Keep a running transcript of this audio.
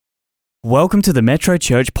Welcome to the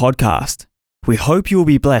Metrochurch podcast. We hope you will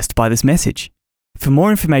be blessed by this message. For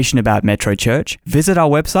more information about Metrochurch, visit our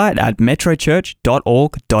website at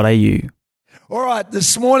metrochurch.org.au. All right,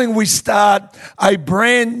 this morning we start a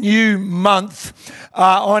brand new month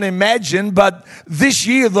on Imagine, but this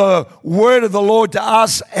year the word of the Lord to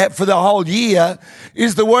us for the whole year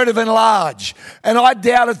is the word of enlarge. And I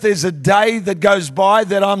doubt if there's a day that goes by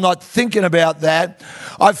that I'm not thinking about that.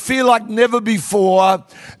 I feel like never before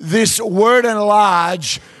this word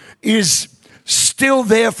enlarge is still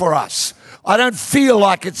there for us. I don't feel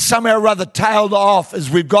like it's somehow rather tailed off as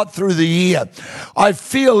we've got through the year. I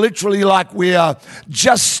feel literally like we are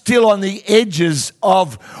just still on the edges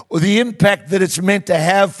of the impact that it's meant to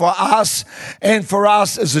have for us and for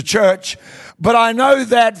us as a church. But I know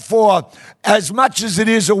that for as much as it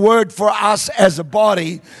is a word for us as a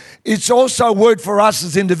body, it's also a word for us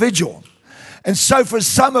as individuals. And so for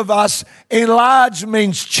some of us, enlarge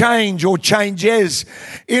means change or changes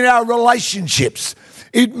in our relationships.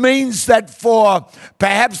 It means that for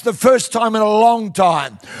perhaps the first time in a long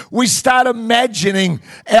time, we start imagining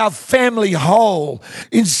our family whole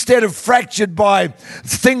instead of fractured by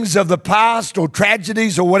things of the past or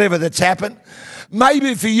tragedies or whatever that's happened.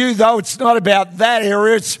 Maybe for you, though, it's not about that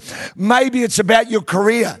area. Maybe it's about your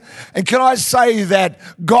career. And can I say that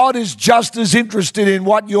God is just as interested in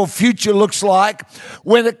what your future looks like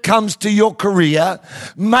when it comes to your career.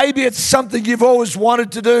 Maybe it's something you've always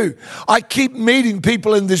wanted to do. I keep meeting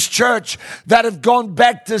people in this church that have gone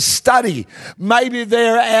back to study. Maybe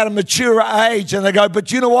they're at a mature age and they go,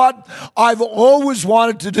 but you know what? I've always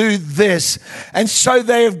wanted to do this. And so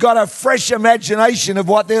they have got a fresh imagination of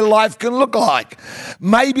what their life can look like.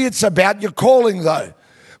 Maybe it's about your calling, though.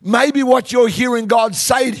 Maybe what you're hearing God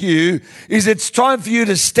say to you is it's time for you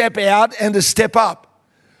to step out and to step up.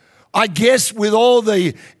 I guess with all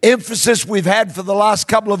the emphasis we've had for the last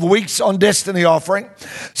couple of weeks on Destiny Offering,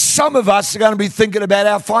 some of us are going to be thinking about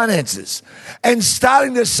our finances and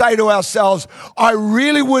starting to say to ourselves, I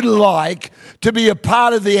really would like to be a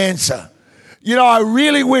part of the answer. You know, I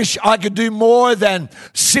really wish I could do more than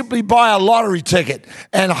simply buy a lottery ticket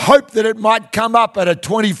and hope that it might come up at a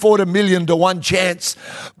 24 to million to 1 chance.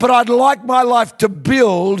 But I'd like my life to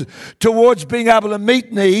build towards being able to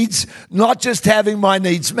meet needs, not just having my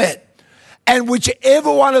needs met. And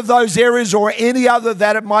whichever one of those areas or any other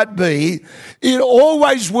that it might be, it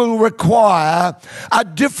always will require a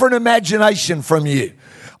different imagination from you.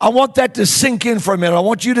 I want that to sink in for a minute. I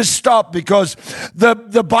want you to stop because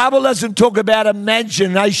the Bible doesn't talk about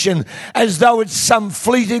imagination as though it's some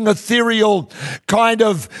fleeting, ethereal kind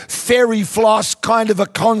of fairy floss kind of a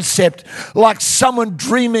concept, like someone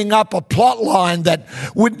dreaming up a plot line that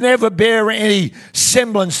would never bear any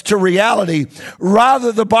semblance to reality.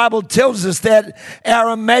 Rather, the Bible tells us that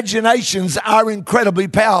our imaginations are incredibly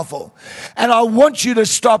powerful. And I want you to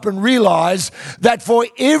stop and realize that for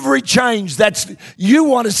every change that you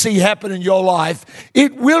want to see happen in your life,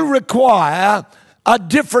 it will require a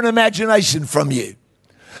different imagination from you.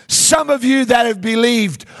 Some of you that have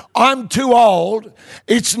believed, I'm too old,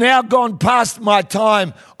 it's now gone past my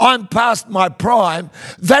time, I'm past my prime,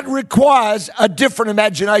 that requires a different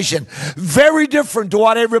imagination. Very different to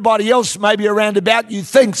what everybody else maybe around about you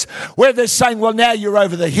thinks, where they're saying, well, now you're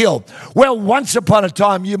over the hill. Well, once upon a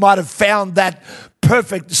time, you might have found that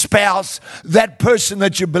perfect spouse, that person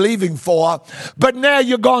that you're believing for, but now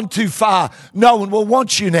you're gone too far. No one will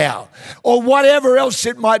want you now. Or whatever else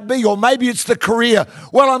it might be, or maybe it's the career.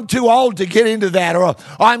 Well, I'm too old to get into that, or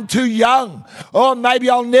I'm too young, or maybe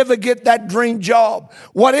I'll never get that dream job.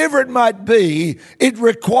 Whatever it might be, it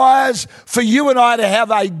requires for you and I to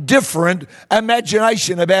have a different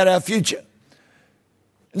imagination about our future.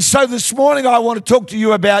 And so this morning I want to talk to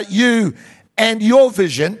you about you and your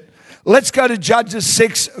vision. Let's go to Judges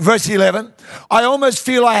 6, verse 11. I almost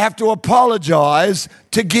feel I have to apologize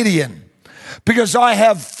to Gideon because I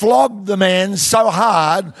have flogged the man so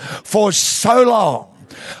hard for so long.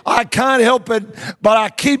 I can't help it, but I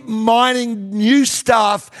keep mining new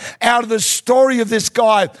stuff out of the story of this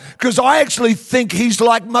guy because I actually think he's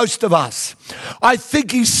like most of us. I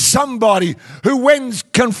think he's somebody who, when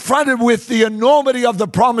confronted with the enormity of the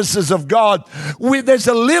promises of God, there's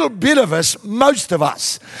a little bit of us, most of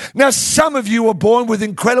us. Now, some of you were born with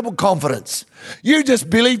incredible confidence. You just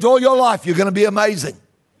believed all your life you're going to be amazing.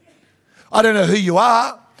 I don't know who you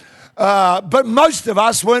are, but most of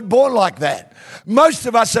us weren't born like that. Most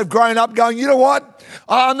of us have grown up going, you know what?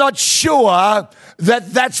 I'm not sure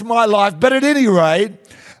that that's my life. But at any rate,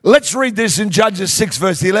 Let's read this in Judges 6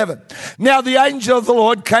 verse 11. Now the angel of the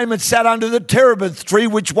Lord came and sat under the terebinth tree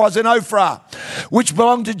which was in Ophrah, which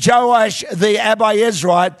belonged to Joash the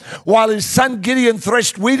Abiezrite, while his son Gideon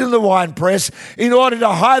threshed wheat in the winepress in order to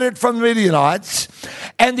hide it from the Midianites.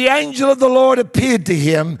 And the angel of the Lord appeared to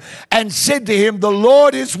him and said to him, the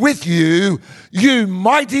Lord is with you, you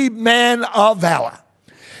mighty man of valor.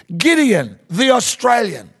 Gideon, the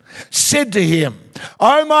Australian, said to him,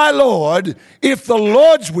 oh my Lord, if the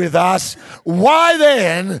Lord's with us, why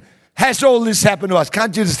then has all this happened to us?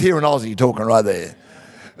 Can't you just hear an Aussie talking right there?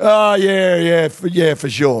 Oh, yeah, for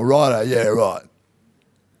sure. Right, yeah, right.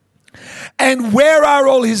 And where are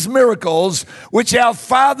all his miracles, which our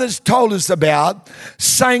fathers told us about,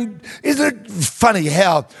 saying, isn't it funny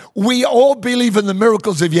how we all believe in the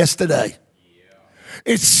miracles of yesterday?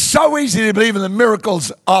 It's so easy to believe in the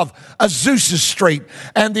miracles of Azusa Street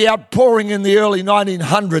and the outpouring in the early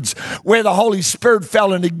 1900s where the Holy Spirit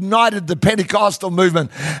fell and ignited the Pentecostal movement.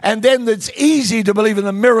 And then it's easy to believe in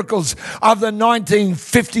the miracles of the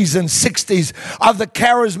 1950s and 60s of the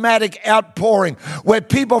charismatic outpouring where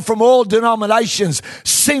people from all denominations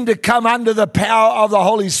seem to come under the power of the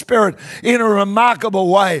Holy Spirit in a remarkable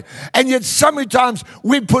way. And yet so many times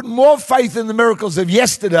we put more faith in the miracles of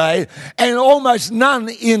yesterday and almost none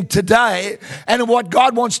in today and in what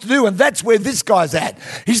God wants to do. And that's where this guy's at.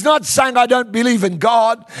 He's not saying I don't believe in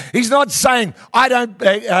God. He's not saying I don't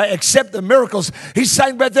accept the miracles. He's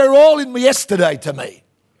saying, but they're all in yesterday to me.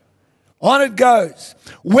 On it goes.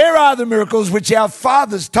 Where are the miracles which our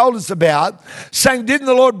fathers told us about, saying, didn't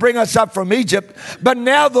the Lord bring us up from Egypt? But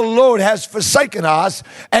now the Lord has forsaken us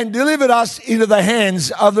and delivered us into the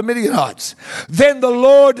hands of the Midianites. Then the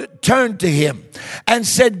Lord turned to him and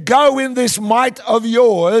said, go in this might of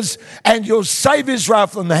yours and you'll save Israel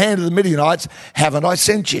from the hand of the Midianites. Haven't I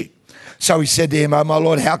sent you? So he said to him, oh, my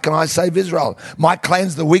Lord, how can I save Israel? My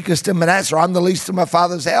clan's the weakest in Manasseh. I'm the least in my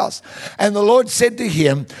father's house. And the Lord said to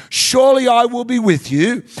him, surely I will be with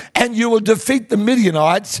you, and you will defeat the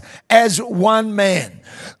Midianites as one man.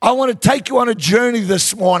 I want to take you on a journey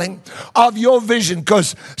this morning of your vision,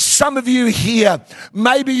 because some of you here,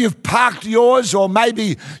 maybe you've parked yours, or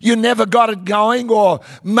maybe you never got it going, or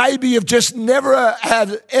maybe you've just never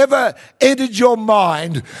have ever entered your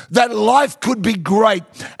mind that life could be great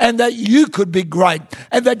and that you could be great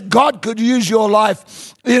and that God could use your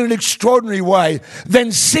life in an extraordinary way.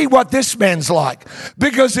 Then see what this man's like,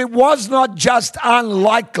 because it was not just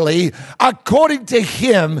unlikely. According to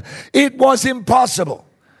him, it was impossible.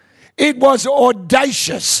 It was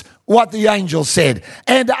audacious what the angel said,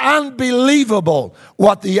 and unbelievable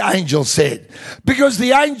what the angel said, because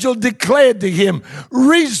the angel declared to him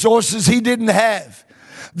resources he didn't have.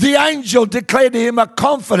 The angel declared to him a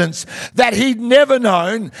confidence that he'd never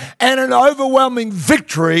known and an overwhelming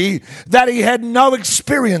victory that he had no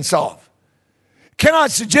experience of. Can I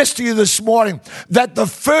suggest to you this morning that the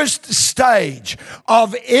first stage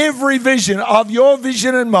of every vision, of your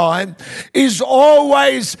vision and mine, is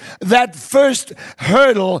always that first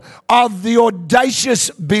hurdle of the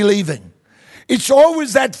audacious believing. It's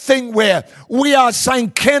always that thing where we are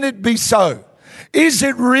saying, can it be so? Is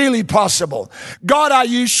it really possible? God, are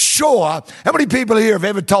you sure? How many people here have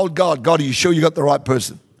ever told God, God, are you sure you got the right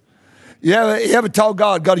person? You ever told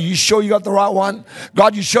God, God, are you sure you got the right one?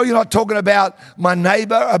 God, you sure you're not talking about my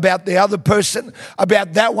neighbor, about the other person,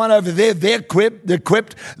 about that one over there? They're equipped,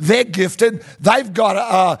 they're gifted, they've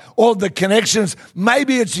got all the connections.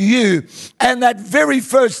 Maybe it's you. And that very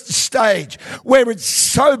first stage where it's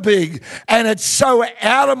so big and it's so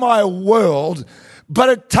out of my world, but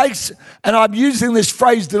it takes, and I'm using this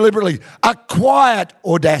phrase deliberately, a quiet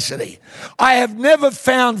audacity. I have never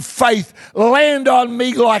found faith land on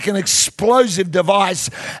me like an explosive device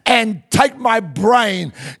and take my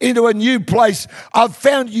brain into a new place. I've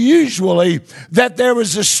found usually that there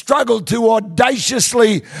is a struggle to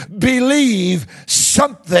audaciously believe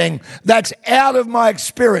something that's out of my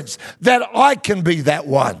experience, that I can be that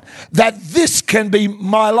one, that this can be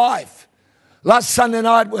my life. Last Sunday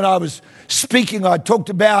night when I was speaking, I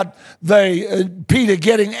talked about Peter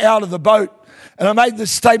getting out of the boat. And I made the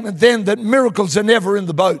statement then that miracles are never in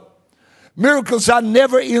the boat. Miracles are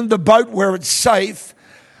never in the boat where it's safe,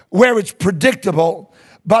 where it's predictable,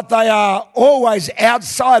 but they are always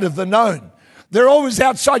outside of the known. They're always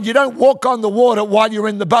outside. You don't walk on the water while you're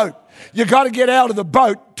in the boat. You got to get out of the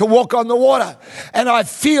boat to walk on the water. And I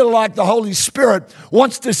feel like the Holy Spirit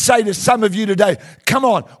wants to say to some of you today, come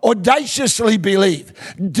on, audaciously believe.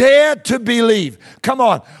 Dare to believe. Come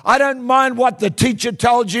on. I don't mind what the teacher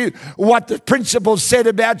told you, what the principal said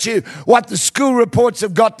about you, what the school reports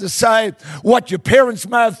have got to say, what your parents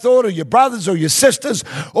may have thought, or your brothers or your sisters,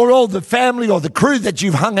 or all the family or the crew that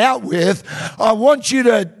you've hung out with. I want you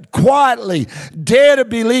to quietly dare to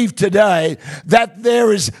believe today that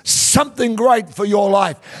there is something great for your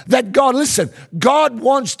life. That God, listen, God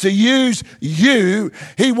wants to use you.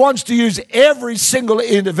 He wants to use every single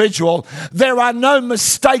individual. There are no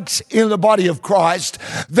mistakes in the body of Christ.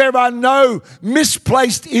 There are no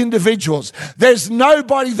misplaced individuals. There's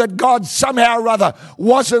nobody that God somehow or other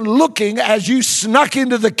wasn't looking as you snuck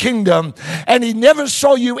into the kingdom and he never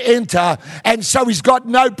saw you enter, and so he's got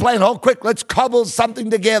no plan. Oh, quick, let's cobble something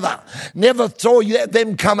together. Never saw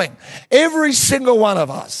them coming. Every single one of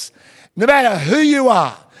us, no matter who you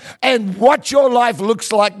are and what your life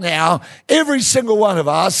looks like now, every single one of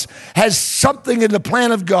us has something in the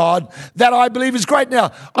plan of God that I believe is great.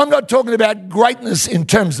 Now, I'm not talking about greatness in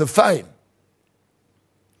terms of fame.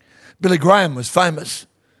 Billy Graham was famous.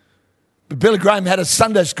 But Billy Graham had a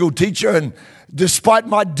Sunday school teacher, and despite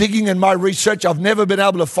my digging and my research, I've never been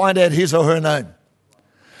able to find out his or her name.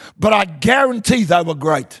 But I guarantee they were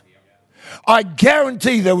great. I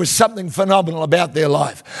guarantee there was something phenomenal about their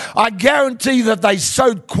life. I guarantee that they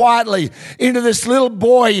sowed quietly into this little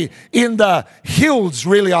boy in the hills,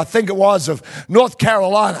 really, I think it was, of North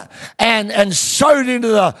Carolina, and sowed into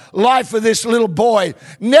the life of this little boy,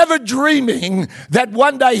 never dreaming that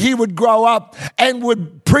one day he would grow up and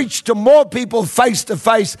would preach to more people face to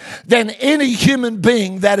face than any human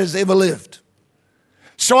being that has ever lived.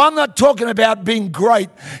 So I'm not talking about being great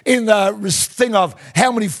in the thing of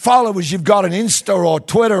how many followers you've got on Insta or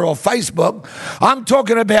Twitter or Facebook. I'm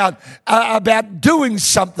talking about doing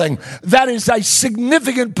something that is a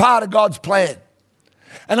significant part of God's plan.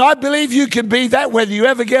 And I believe you can be that, whether you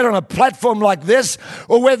ever get on a platform like this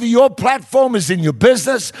or whether your platform is in your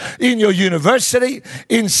business, in your university,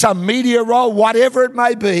 in some media role, whatever it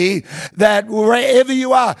may be, that wherever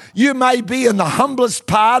you are, you may be in the humblest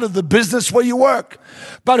part of the business where you work.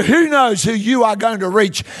 But who knows who you are going to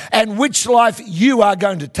reach and which life you are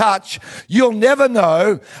going to touch. You'll never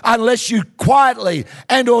know unless you quietly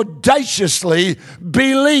and audaciously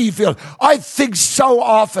believe. I think so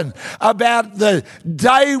often about the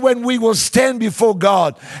day when we will stand before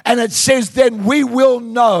God, and it says, then we will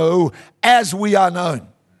know as we are known.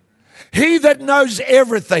 He that knows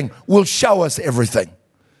everything will show us everything.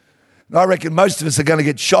 And I reckon most of us are going to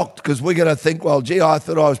get shocked because we're going to think, well, gee, I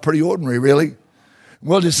thought I was pretty ordinary, really.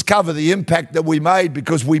 We'll discover the impact that we made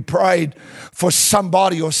because we prayed for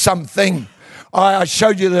somebody or something. I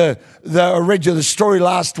showed you the story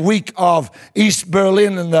last week of East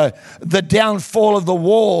Berlin and the downfall of the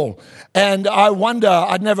wall. And I wonder,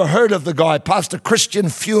 I'd never heard of the guy, Pastor Christian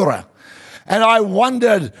Führer. And I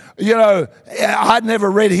wondered, I'd never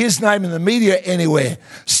read his name in the media anywhere.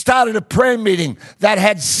 Started a prayer meeting that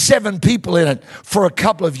had 7 people in it for a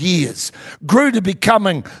couple of years. Grew to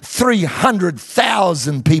becoming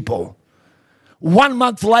 300,000 people. 1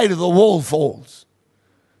 month later, the wall falls.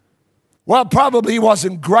 Well, probably he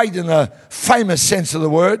wasn't great in the famous sense of the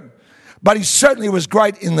word, but he certainly was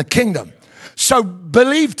great in the kingdom. So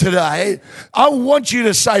believe today, I want you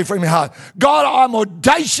to say from your heart, God, I'm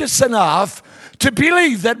audacious enough to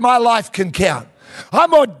believe that my life can count.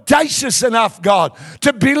 I'm audacious enough, God,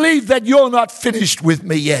 to believe that you're not finished with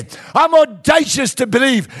me yet. I'm audacious to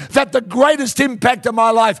believe that the greatest impact of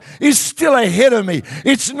my life is still ahead of me.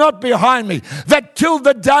 It's not behind me. That till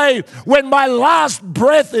the day when my last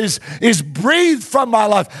breath is breathed from my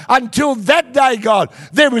life, until that day, God,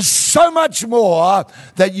 there is so much more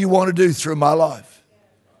that you want to do through my life.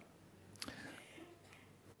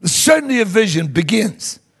 The certainty of vision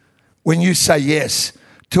begins when you say yes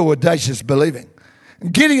to audacious believing.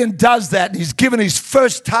 Gideon does that, and he's given his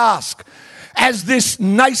first task as this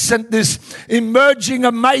nascent, this emerging,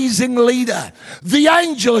 amazing leader. The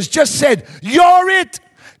angel has just said, you're it.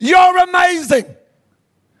 You're amazing.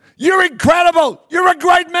 You're incredible. You're a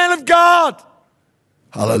great man of God.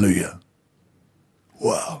 Hallelujah.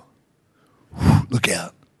 Wow. Look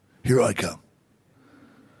out. Here I come.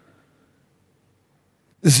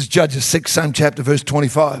 This is Judges 6, same chapter, verse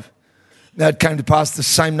 25. Now it came to pass the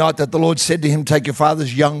same night that the Lord said to him, take your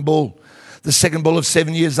father's young bull, the second bull of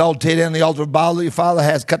 7 years old, tear down the altar of Baal that your father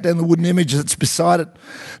has, cut down the wooden image that's beside it,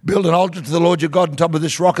 build an altar to the Lord your God on top of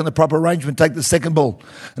this rock in the proper arrangement, take the second bull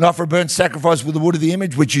and offer a burnt sacrifice with the wood of the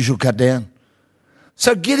image which you shall cut down.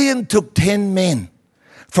 So Gideon took 10 men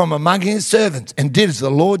from among his servants and did as the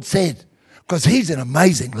Lord said, because he's an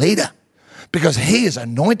amazing leader, because he is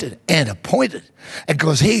anointed and appointed, and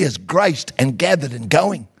because he is graced and gathered and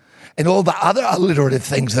going, and all the other alliterative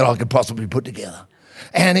things that I could possibly put together.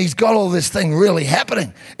 And he's got all this thing really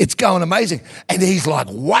happening. It's going amazing. And he's like,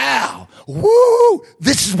 wow, woo,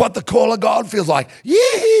 this is what the call of God feels like.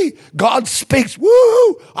 Yee, God speaks,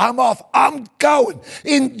 woo, I'm off, I'm going.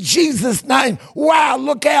 In Jesus' name, wow,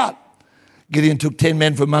 look out. Gideon took 10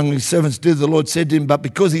 men from among his servants, did as the Lord said to him, but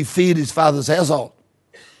because he feared his father's household,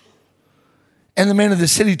 and the men of the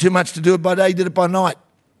city too much to do it by day, did it by night.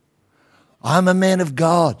 I'm a man of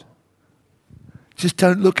God. Just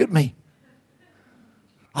don't look at me.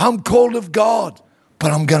 I'm called of God,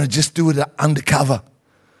 but I'm going to just do it undercover.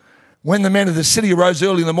 When the men of the city arose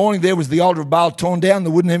early in the morning, there was the altar of Baal torn down.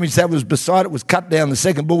 The wooden image that was beside it was cut down. The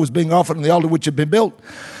second bull was being offered on the altar which had been built.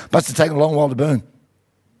 Must have taken a long while to burn.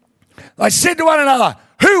 They said to one another,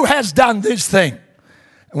 who has done this thing?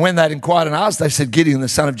 And when they'd inquired and asked, they said, Gideon, the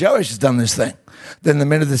son of Joash, has done this thing. Then the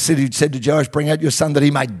men of the city said to Joash, bring out your son that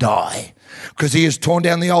he may die, because he has torn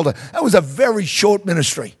down the altar. That was a very short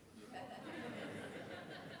ministry.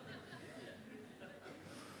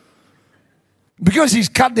 Because he's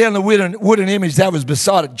cut down the wooden image that was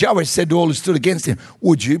beside it, Joash said to all who stood against him,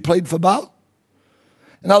 would you plead for Baal?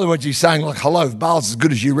 In other words, he's saying, like, hello, if Baal's as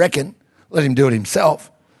good as you reckon, let him do it himself.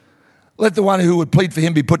 Let the one who would plead for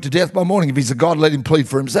him be put to death by morning. If he's a god, let him plead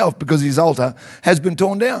for himself, because his altar has been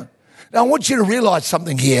torn down. Now, I want you to realize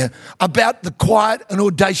something here about the quiet and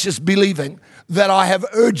audacious believing that I have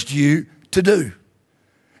urged you to do.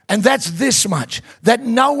 And that's this much, that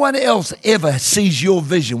no one else ever sees your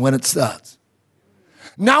vision when it starts.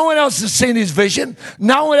 No one else has seen his vision.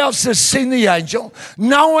 No one else has seen the angel.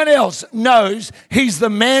 No one else knows he's the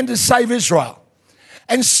man to save Israel.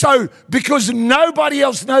 And so, because nobody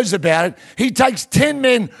else knows about it, he takes 10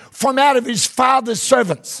 men from out of his father's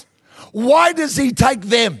servants. Why does he take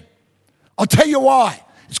them? I'll tell you why.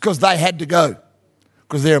 It's because they had to go,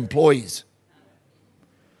 because they're employees.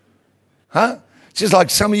 Huh? It's just like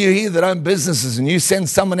some of you here that own businesses and you send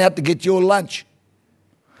someone out to get your lunch.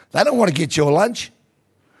 They don't want to get your lunch.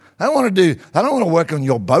 They don't want to work on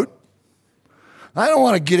your boat. They don't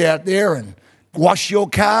want to get out there and wash your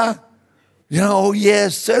car. You know, oh yeah,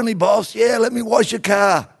 certainly boss, yeah, let me wash your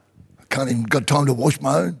car. I can't even got time to wash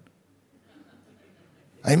my own.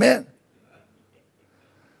 Amen?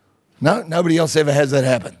 No, nobody else ever has that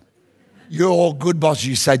happen. You're all good bosses.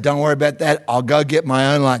 You say, don't worry about that. I'll go get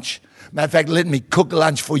my own lunch. Matter of fact, let me cook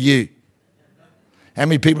lunch for you. How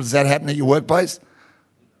many people does that happen at your workplace?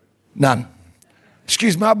 None.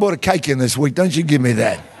 Excuse me, I bought a cake in this week. Don't you give me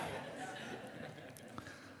that.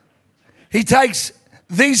 He takes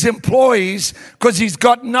these employees because he's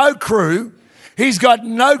got no crew. He's got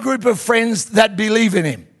no group of friends that believe in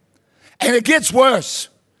him. And it gets worse,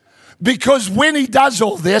 because when he does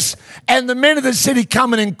all this and the men of the city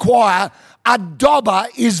come and inquire, a dobber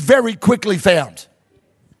is very quickly found.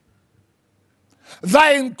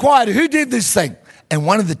 They inquired, who did this thing? And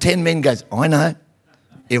one of the 10 men goes, I know,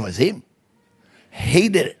 it was him. He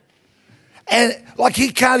did it. And like, he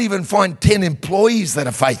can't even find 10 employees that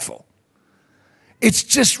are faithful. It's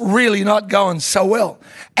just really not going so well.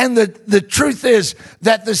 And the truth is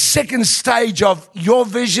that the second stage of your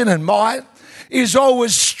vision and mine is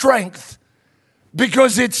always strength,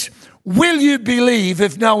 because it's, will you believe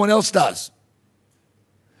if no one else does?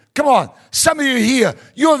 Come on, some of you here,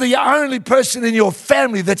 you're the only person in your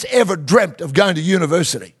family that's ever dreamt of going to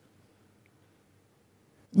university.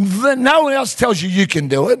 No one else tells you you can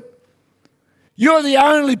do it. You're the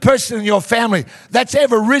only person in your family that's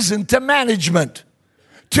ever risen to management,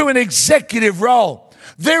 to an executive role.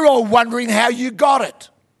 They're all wondering how you got it.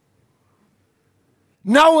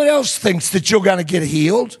 No one else thinks that you're going to get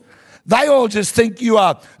healed. They all just think you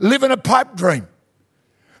are living a pipe dream.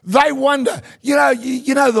 They wonder, you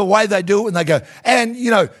know the way they do it, and they go, and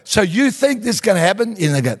so you think this is going to happen?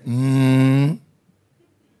 And they go,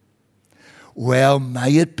 well,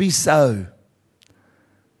 may it be so.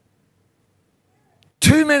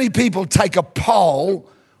 Too many people take a poll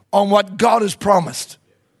on what God has promised.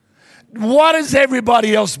 What does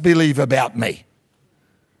everybody else believe about me?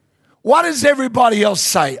 What does everybody else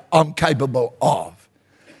say I'm capable of?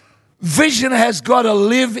 Vision has got to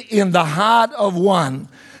live in the heart of one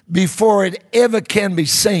before it ever can be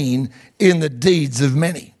seen in the deeds of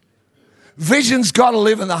many. Vision's got to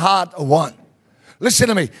live in the heart of one. Listen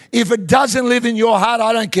to me. If it doesn't live in your heart,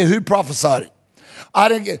 I don't care who prophesied it. I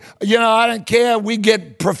don't care. We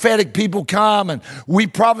get prophetic people come and we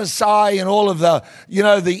prophesy and all of the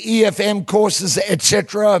EFM courses,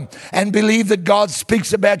 etc., and believe that God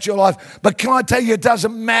speaks about your life. But can I tell you, it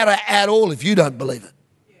doesn't matter at all if you don't believe it.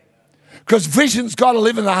 Because vision's got to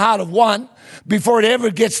live in the heart of one before it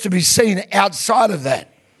ever gets to be seen outside of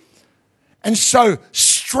that. And so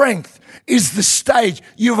strength is the stage.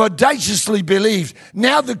 You've audaciously believed.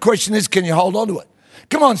 Now the question is, can you hold on to it?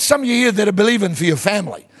 Come on, some of you here that are believing for your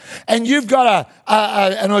family, and you've got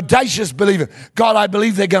an audacious believer. God, I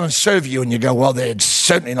believe they're going to serve you. And you go, well, they're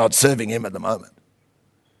certainly not serving him at the moment.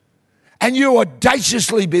 And you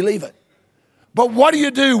audaciously believe it. But what do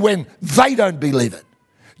you do when they don't believe it?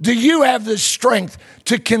 Do you have the strength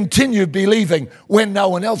to continue believing when no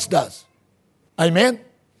one else does? Amen?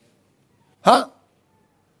 Huh?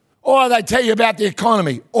 Or they tell you about the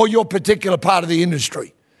economy or your particular part of the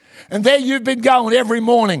industry. And there you've been going every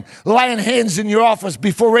morning, laying hands in your office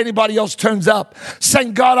before anybody else turns up,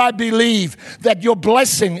 saying, God, I believe that your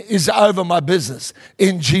blessing is over my business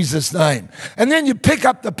in Jesus' name. And then you pick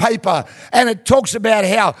up the paper and it talks about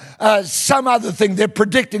how some other thing, they're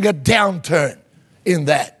predicting a downturn in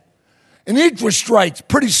that. And interest rates,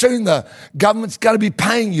 pretty soon the government's going to be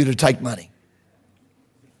paying you to take money.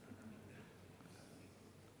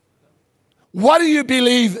 What do you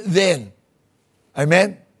believe then?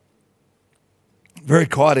 Amen? Very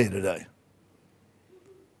quiet here today.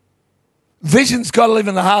 Vision's got to live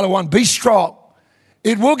in the heart of one. Be strong.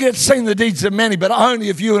 It will get seen the deeds of many, but only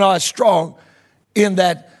if you and I are strong in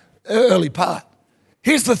that early part.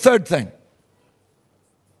 Here's the third thing.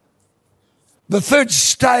 The third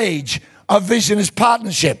stage of vision is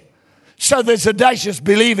partnership. So there's audacious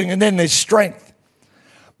believing and then there's strength.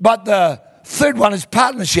 But the third one is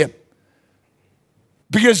partnership.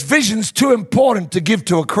 Because vision's too important to give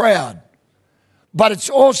to a crowd. But it's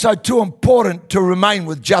also too important to remain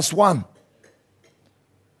with just one.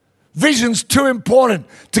 Vision's too important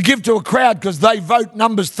to give to a crowd because they vote.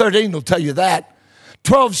 Numbers 13 will tell you that.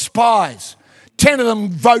 12 spies. 10 of them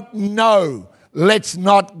vote no, let's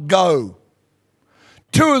not go.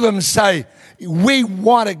 2 of them say, we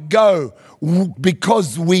want to go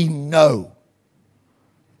because we know.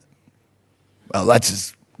 Well, that's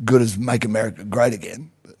as good as Make America Great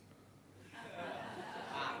Again. But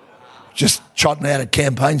just trotting out a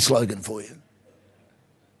campaign slogan for you.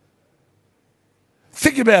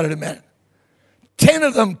 Think about it a minute. 10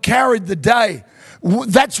 of them carried the day.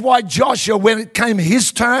 That's why Joshua, when it came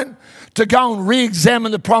his turn to go and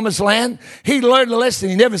re-examine the promised land, he learned a lesson.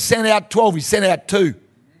 He never sent out 12, he sent out 2.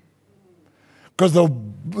 Because the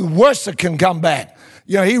worst that can come back.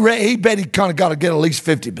 You know, he bet he kind of got to get at least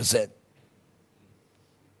 50%.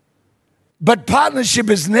 But partnership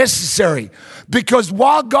is necessary because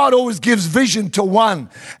while God always gives vision to one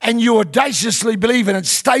and you audaciously believe and it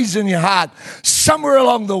stays in your heart, somewhere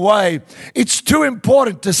along the way, it's too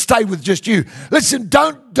important to stay with just you. Listen,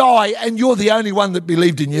 don't die and you're the only one that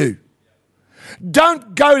believed in you.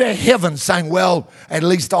 Don't go to heaven saying, well, at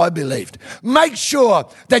least I believed. Make sure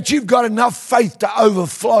that you've got enough faith to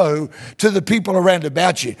overflow to the people around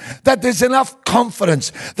about you, that there's enough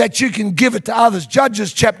confidence that you can give it to others.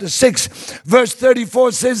 Judges chapter 6, verse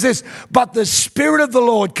 34 says this, but the Spirit of the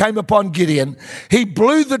Lord came upon Gideon. He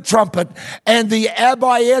blew the trumpet and the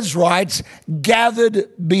Abiezrites gathered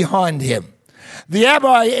behind him. The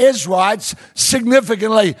Abiezrites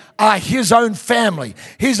significantly are his own family,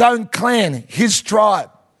 his own clan, his tribe.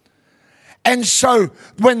 And so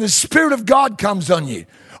when the Spirit of God comes on you,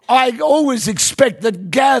 I always expect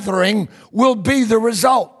that gathering will be the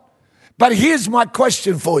result. But here's my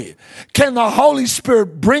question for you. Can the Holy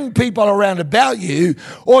Spirit bring people around about you,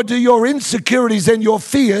 or do your insecurities and your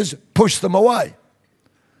fears push them away?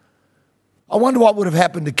 I wonder what would have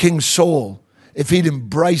happened to King Saul if he'd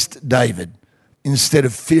embraced David instead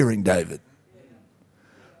of fearing David.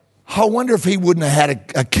 I wonder if he wouldn't have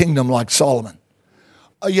had a kingdom like Solomon,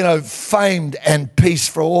 famed and peace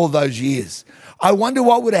for all those years. I wonder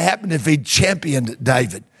what would have happened if he'd championed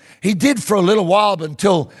David. He did for a little while, but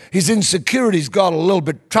until his insecurities got a little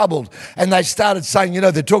bit troubled and they started saying,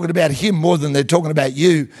 they're talking about him more than they're talking about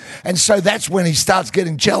you. And so that's when he starts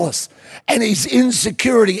getting jealous. And his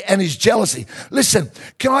insecurity and his jealousy. Listen,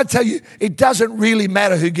 can I tell you, it doesn't really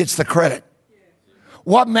matter who gets the credit.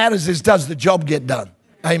 What matters is, does the job get done?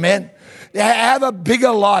 Amen. Have a bigger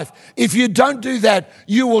life. If you don't do that,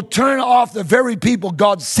 you will turn off the very people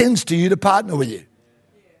God sends to you to partner with you.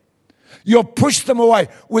 You'll push them away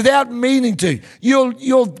without meaning to.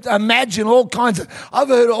 You'll imagine all kinds of, I've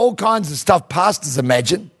heard all kinds of stuff pastors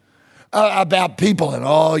imagine about people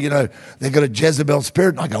and, they've got a Jezebel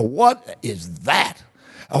spirit. And I go, what is that?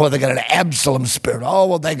 Oh, well, they got an Absalom spirit. Oh,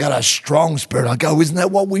 well, they got a strong spirit. I go, isn't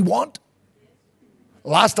that what we want?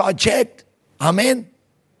 Last I checked. Amen.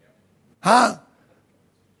 Huh?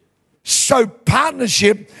 So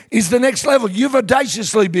partnership is the next level. You've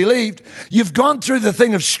audaciously believed. You've gone through the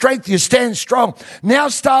thing of strength. You stand strong. Now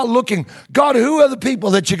start looking. God, who are the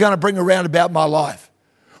people that you're going to bring around about my life?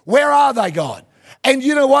 Where are they, God? And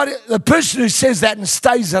you know what? The person who says that and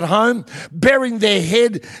stays at home, burying their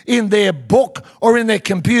head in their book or in their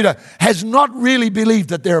computer, has not really believed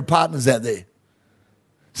that there are partners out there.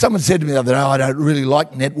 Someone said to me the other day, I don't really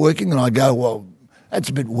like networking. And I go, well, that's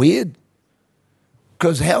a bit weird.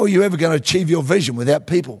 Because how are you ever going to achieve your vision without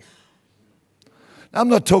people? Now, I'm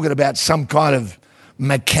not talking about some kind of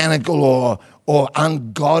mechanical or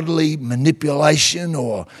ungodly manipulation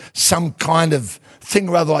or some kind of thing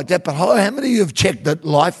or other like that. But how many of you have checked that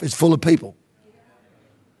life is full of people?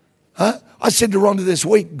 Huh? I said to Rhonda this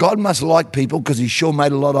week, God must like people because he sure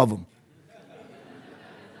made a lot of them.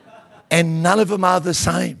 And none of them are the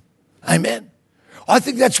same. Amen. I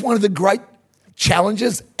think that's one of the great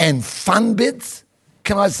challenges and fun bits.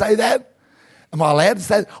 Can I say that? Am I allowed to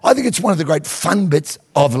say that? I think it's one of the great fun bits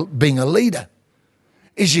of being a leader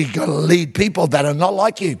is you've got to lead people that are not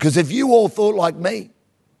like you. Because if you all thought like me,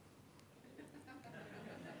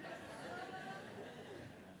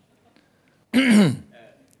 how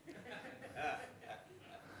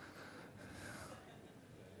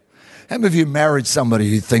many of you married somebody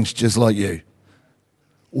who thinks just like you?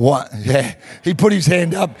 What? Yeah. He put his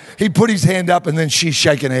hand up. And then she's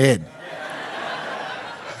shaking her head.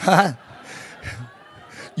 Huh?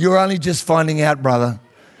 You're only just finding out, brother.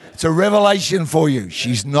 It's a revelation for you.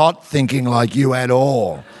 She's not thinking like you at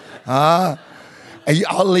all. Huh?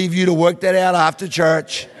 I'll leave you to work that out after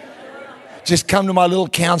church. Just come to my little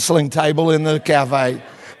counseling table in the cafe.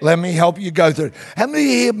 Let me help you go through it. How many of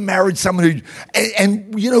you here married someone who,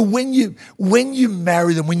 and you know, when you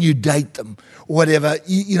marry them, when you date them, whatever,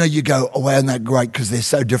 you go, oh, wow, isn't that great? Because they're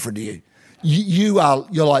so different to you.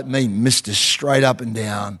 You're like me, Mr. Straight up and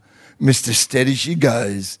down, Mr. Steady she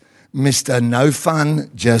goes, Mr. No fun,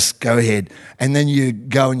 just go ahead. And then you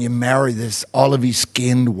go and you marry this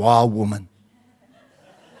olivey-skinned wild woman.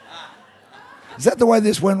 Is that the way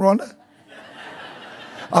this went, Rhonda?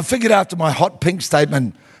 I figured after my hot pink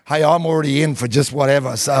statement, hey, I'm already in for just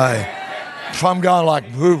whatever. So if I'm going like,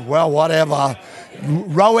 well, whatever,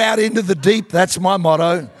 row out into the deep, that's my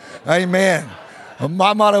motto. Amen.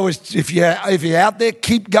 My motto is if you're out there,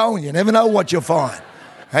 keep going. You never know what you'll find.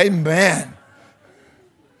 Amen.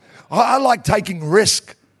 I like taking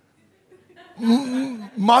risk.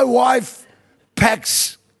 My wife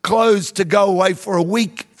packs clothes to go away for a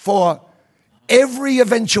week for every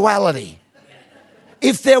eventuality.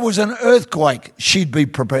 If there was an earthquake, she'd be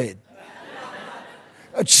prepared.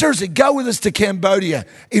 Seriously, go with us to Cambodia.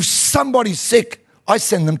 If somebody's sick, I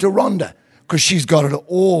send them to Rhonda because she's got it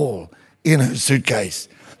all in her suitcase.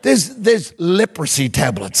 There's leprosy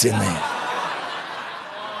tablets in there.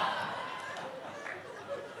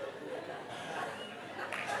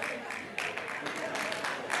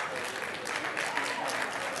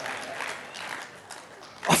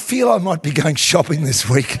 I feel I might be going shopping this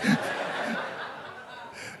week.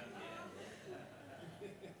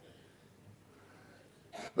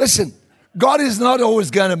 Listen, God is not always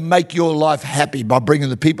going to make your life happy by bringing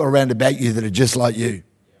the people around about you that are just like you.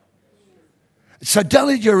 So don't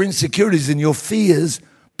let your insecurities and your fears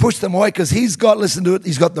push them away because he's got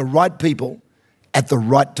the right people at the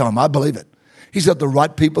right time. I believe it. He's got the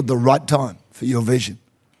right people at the right time for your vision.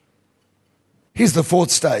 Here's the fourth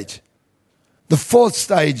stage. The fourth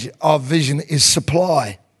stage of vision is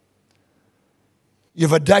supply.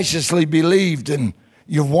 You've audaciously believed and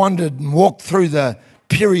you've wandered and walked through the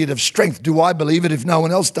period of strength. Do I believe it if no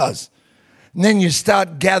one else does? And then you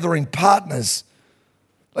start gathering partners.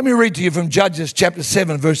 Let me read to you from Judges chapter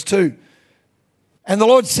 7, verse 2. And the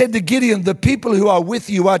Lord said to Gideon, the people who are with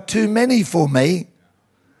you are too many for me.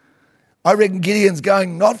 I reckon Gideon's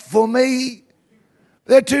going, not for me.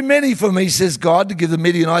 They're too many for me, says God, to give the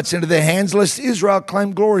Midianites into their hands, lest Israel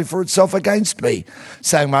claim glory for itself against me,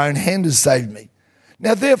 saying my own hand has saved me.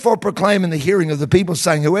 Now therefore proclaim in the hearing of the people,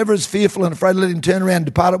 saying, whoever is fearful and afraid, let him turn around and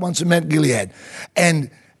depart at once from Mount Gilead. And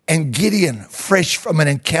Gideon, fresh from an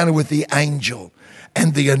encounter with the angel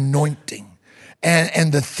and the anointing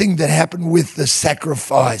and the thing that happened with the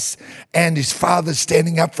sacrifice and his father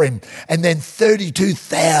standing up for him. And then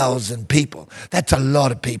 32,000 people. That's a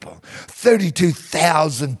lot of people.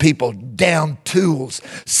 32,000 people down tools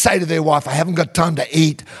say to their wife, I haven't got time to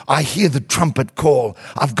eat. I hear the trumpet call.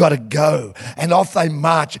 I've got to go. And off they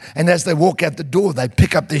march. And as they walk out the door, they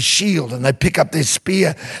pick up their shield and they pick up their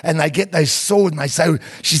spear and they get their sword and they say,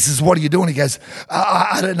 she says, what are you doing? He goes,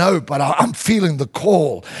 I don't know, but I'm feeling the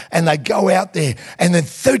call. And they go out there and then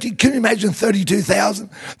can you imagine 32,000?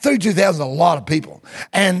 32,000 is a lot of people.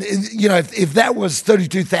 And, you know, if that was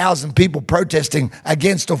 32,000 people protesting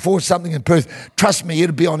against or for something in Perth, trust me,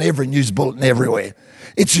 it'd be on every news bulletin everywhere.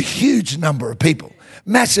 It's a huge number of people,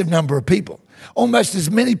 massive number of people. Almost as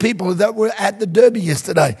many people that were at the Derby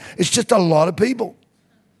yesterday. It's just a lot of people.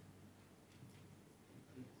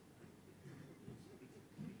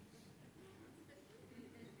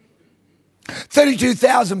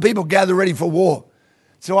 "32,000 people gather ready for war."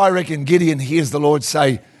 So I reckon Gideon hears the Lord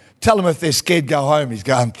say, tell them if they're scared, go home. He's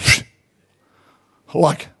going,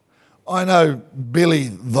 like, I know Billy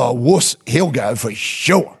the wuss, he'll go for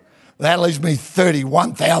sure. That leaves me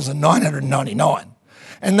 31,999.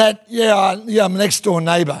 And that, my next door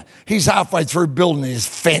neighbour, he's halfway through building his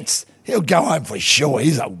fence. He'll go home for sure.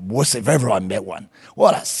 He's a wuss if ever I met one.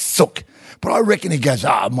 What a sook. But I reckon he goes,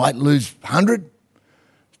 I might lose 100.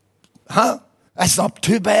 Huh? That's not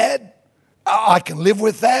too bad. I can live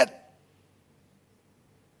with that.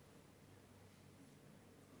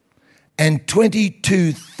 And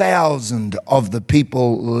 22,000 of the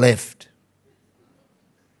people left.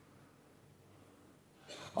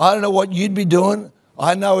 I don't know what you'd be doing.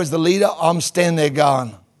 I know as the leader, I'm standing there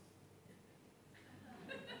going,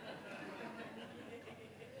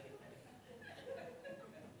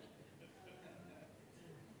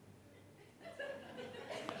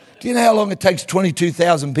 do you know how long it takes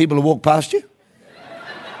 22,000 people to walk past you?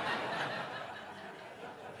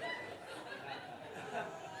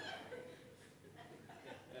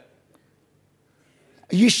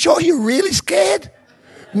 Are you sure you're really scared?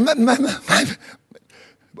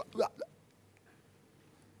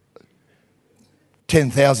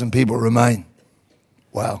 10,000 people remain.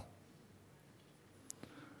 Wow.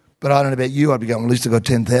 But I don't know about you, I'd be going, at least I got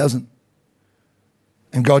 10,000.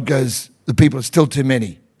 And God goes, the people are still too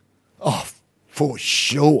many. Oh, for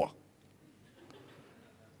sure.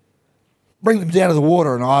 Bring them down to the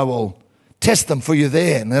water and I will test them for you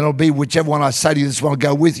there. And then it'll be whichever one I say to you, this one will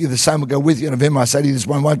go with you, the same will go with you. And if him I say to you, this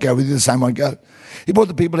one won't go with you, the same won't go. He brought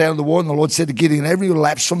the people down to the water and the Lord said to Gideon, everyone who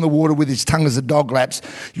laps from the water with his tongue as a dog laps,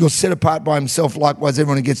 you'll set apart by himself, likewise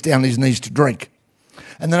everyone who gets down on his knees to drink.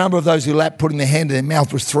 And the number of those who lapped putting their hand in their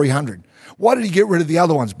mouth was 300. Why did he get rid of the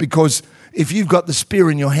other ones? Because if you've got the spear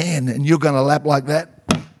in your hand and you're going to lap like that,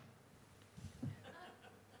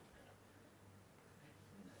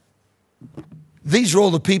 these are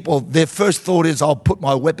all the people, their first thought is, I'll put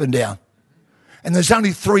my weapon down. And there's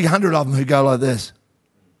only 300 of them who go like this.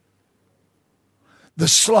 The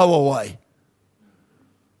slower way.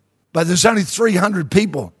 But there's only 300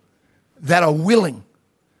 people that are willing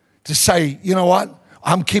to say, you know what?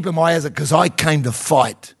 I'm keeping my eyes up because I came to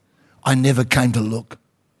fight. I never came to look.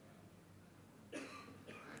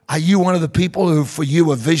 Are you one of the people who, for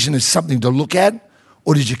you, a vision is something to look at?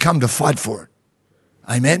 Or did you come to fight for it?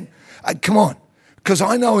 Amen? Come on. Because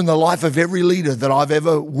I know in the life of every leader that I've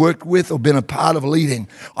ever worked with or been a part of leading,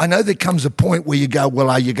 I know there comes a point where you go, well,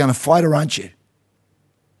 are you going to fight or aren't you?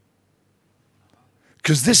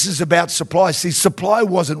 Because this is about supply. See, supply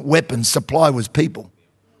wasn't weapons, supply was people.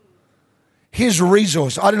 Here's a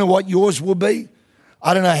resource. I don't know what yours will be.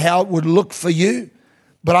 I don't know how it would look for you,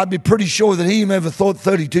 but I'd be pretty sure that he never thought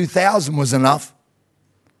 32,000 was enough.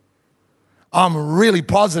 I'm really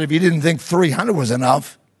positive he didn't think 300 was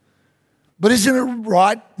enough. But isn't it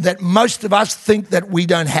right that most of us think that we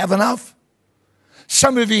don't have enough?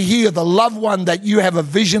 Some of you here, the loved one that you have a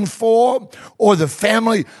vision for or the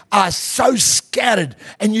family are so scattered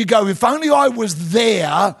and you go, if only I was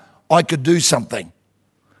there, I could do something.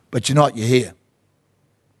 But you're not, you're here.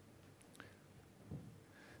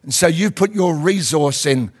 And so you've put your resource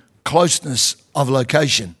in closeness of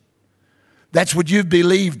location. That's what you've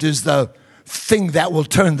believed is the thing that will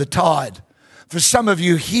turn the tide. For some of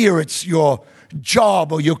you here, it's your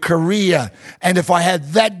job or your career. And if I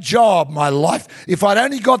had that job, my life, if I'd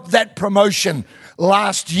only got that promotion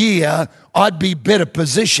last year, I'd be better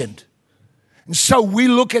positioned. And so we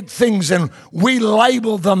look at things and we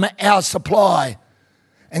label them our supply.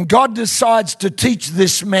 And God decides to teach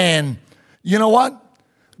this man, you know what?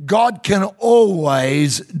 God can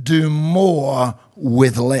always do more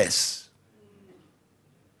with less.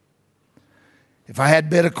 If I had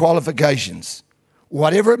better qualifications,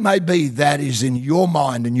 Whatever it may be that is in your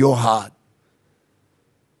mind and your heart.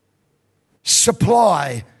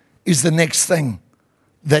 Supply is the next thing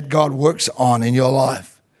that God works on in your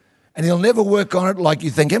life. And he'll never work on it like you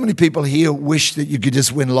think. How many people here wish that you could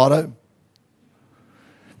just win lotto?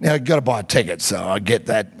 Now, you've got to buy a ticket, so I get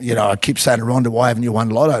that. You know, I keep saying to Rhonda, why haven't you won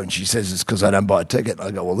lotto? And she says, it's because I don't buy a ticket.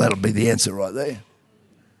 I go, well, that'll be the answer right there.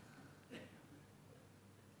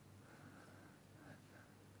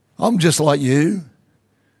 I'm just like you.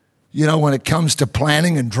 You know, when it comes to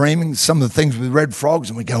planning and dreaming, some of the things with red frogs,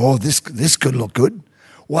 and we go, oh, this could look good.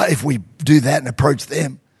 What if we do that and approach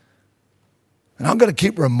them? And I'm going to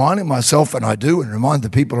keep reminding myself, and I do, and remind the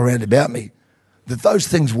people around about me, that those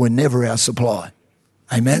things were never our supply.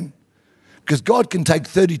 Amen? Because God can take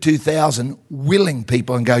 32,000 willing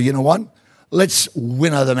people and go, you know what? Let's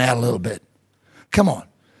winnow them out a little bit. Come on.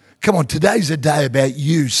 Come on. Today's a day about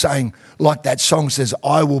you saying, like that song says,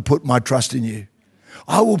 I will put my trust in you.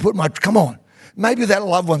 I will put my, come on. Maybe that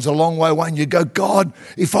loved one's a long way away and you go, God,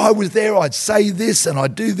 if I was there, I'd say this and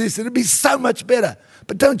I'd do this. It'd be so much better.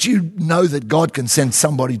 But don't you know that God can send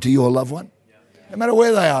somebody to your loved one? No matter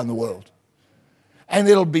where they are in the world. And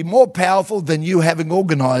it'll be more powerful than you having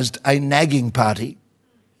organised a nagging party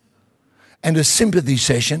and a sympathy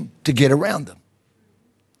session to get around them.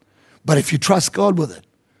 But if you trust God with it,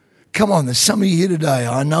 come on, there's some of you here today.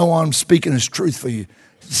 I know I'm speaking as truth for you.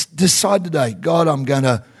 Decide today, God, I'm going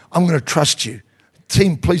to trust you.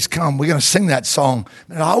 Team, please come. We're going to sing that song.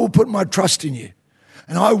 And I will put my trust in you.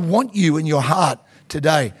 And I want you in your heart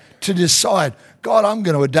today to decide, God, I'm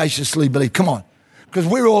going to audaciously believe. Come on. Because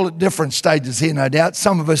we're all at different stages here, no doubt.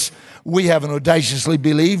 Some of us, we haven't audaciously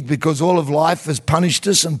believed because all of life has punished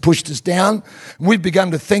us and pushed us down. And we've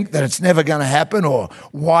begun to think that it's never going to happen, or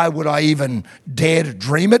why would I even dare to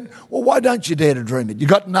dream it? Well, why don't you dare to dream it? You've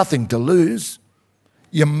got nothing to lose.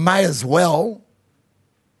 You may as well.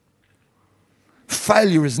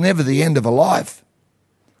 Failure is never the end of a life.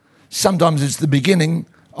 Sometimes it's the beginning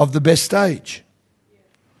of the best stage.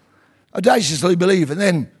 Audaciously believe. And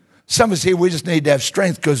then some of us here, we just need to have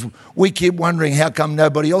strength because we keep wondering how come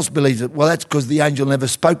nobody else believes it. Well, that's because the angel never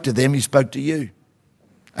spoke to them. He spoke to you.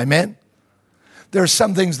 Amen? There are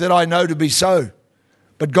some things that I know to be so,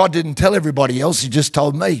 but God didn't tell everybody else. He just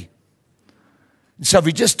told me. And so if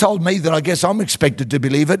he just told me, then I guess I'm expected to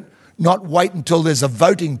believe it, not wait until there's a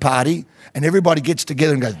voting party and everybody gets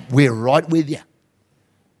together and goes, we're right with you.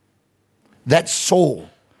 That's Saul.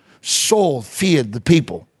 Saul feared the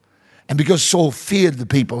people. And because Saul feared the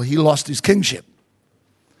people, he lost his kingship.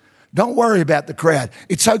 Don't worry about the crowd.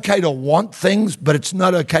 It's okay to want things, but it's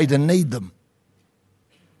not okay to need them.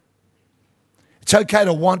 It's okay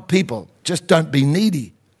to want people. Just don't be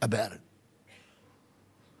needy about it.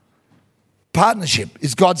 Partnership.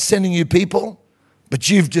 Is God sending you people, but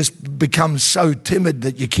you've just become so timid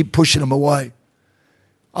that you keep pushing them away?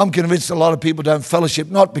 I'm convinced a lot of people don't fellowship,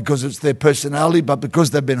 not because it's their personality, but because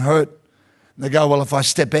they've been hurt. And they go, well, if I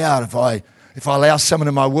step out, if I allow someone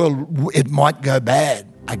in my world, it might go bad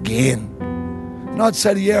again. And I'd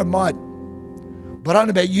say to you, yeah, it might. But I don't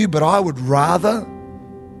know about you, but I would rather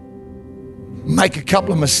make a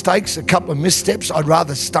couple of mistakes, a couple of missteps. I'd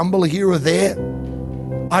rather stumble here or there.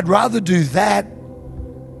 I'd rather do that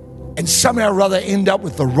and somehow rather end up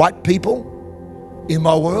with the right people in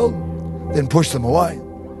my world than push them away.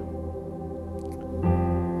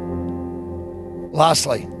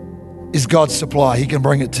 Lastly, is God's supply. He can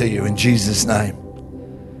bring it to you in Jesus' name.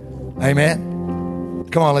 Amen.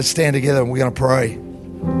 Come on, let's stand together and we're going to pray.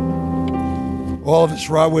 All of us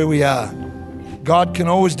right where we are. God can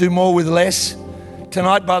always do more with less.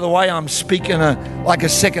 Tonight, by the way, I'm speaking like a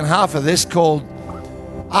second half of this called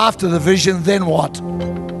After the Vision, Then What?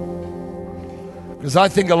 Because I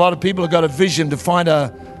think a lot of people have got a vision to find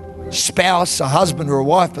a spouse, a husband or a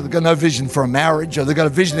wife, but they've got no vision for a marriage, or they've got a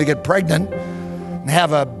vision to get pregnant and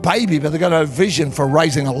have a baby, but they've got no vision for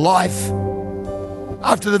raising a life.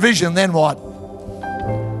 After the vision, then what?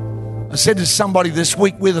 I said to somebody this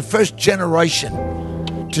week, we're the first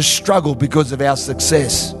generation to struggle because of our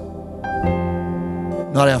success,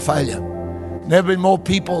 not our failure. Never been more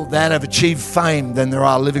people that have achieved fame than there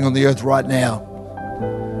are living on the earth right now.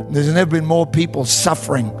 There's never been more people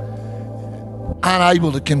suffering,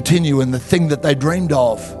 unable to continue in the thing that they dreamed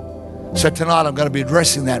of. So tonight I'm going to be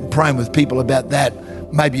addressing that and praying with people about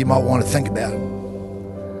that. Maybe you might want to think about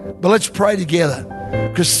it. But let's pray together,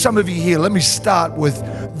 because some of you here, let me start with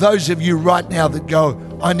those of you right now that go,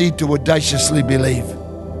 I need to audaciously believe.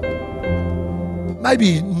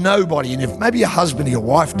 Maybe nobody, and if maybe your husband or your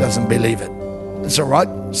wife doesn't believe it, it's all right,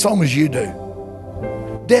 as long as you do.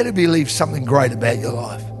 Dare to believe something great about your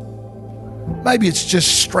life. Maybe it's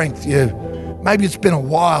just strength. Maybe it's been a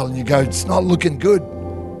while and you go, it's not looking good.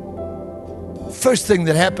 First thing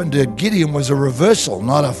that happened to Gideon was a reversal,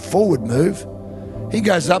 not a forward move. He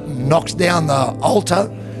goes up and knocks down the altar,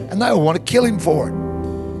 and they all want to kill him for it.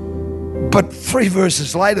 But 3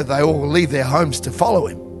 verses later, they all leave their homes to follow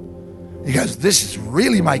him. He goes, this is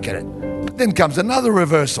really making it. But then comes another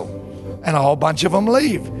reversal, and a whole bunch of them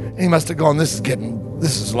leave. And he must have gone, this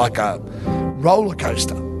is like a roller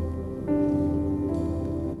coaster.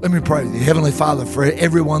 Let me pray with you. Heavenly Father, for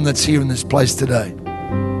everyone that's here in this place today,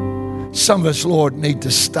 some of us, Lord, need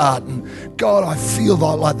to start. And God, I feel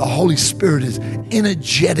like the Holy Spirit is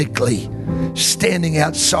energetically standing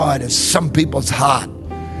outside of some people's heart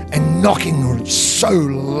and knocking so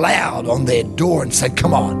loud on their door and saying,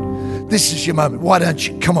 come on, this is your moment. Why don't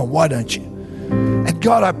you? Come on, why don't you? And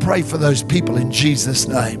God, I pray for those people in Jesus'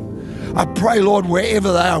 name. I pray, Lord,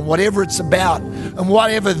 wherever they are, and whatever it's about, and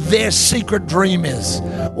whatever their secret dream is,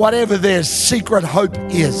 whatever their secret hope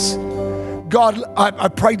is, God, I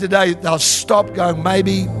pray today they'll stop going,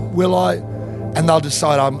 maybe will I? And they'll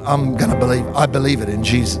decide, I'm going to believe. I believe it in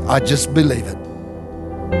Jesus. I just believe it.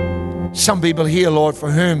 Some people here, Lord,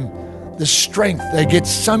 for whom the strength, they get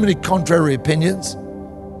so many contrary opinions.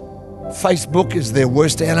 Facebook is their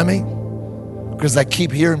worst enemy because they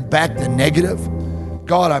keep hearing back the negative.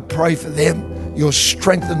 God, I pray for them. You'll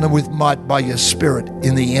strengthen them with might by your Spirit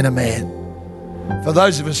in the inner man. For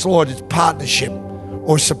those of us, Lord, it's partnership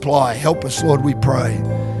or supply. Help us, Lord, we pray,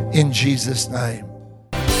 in Jesus' name.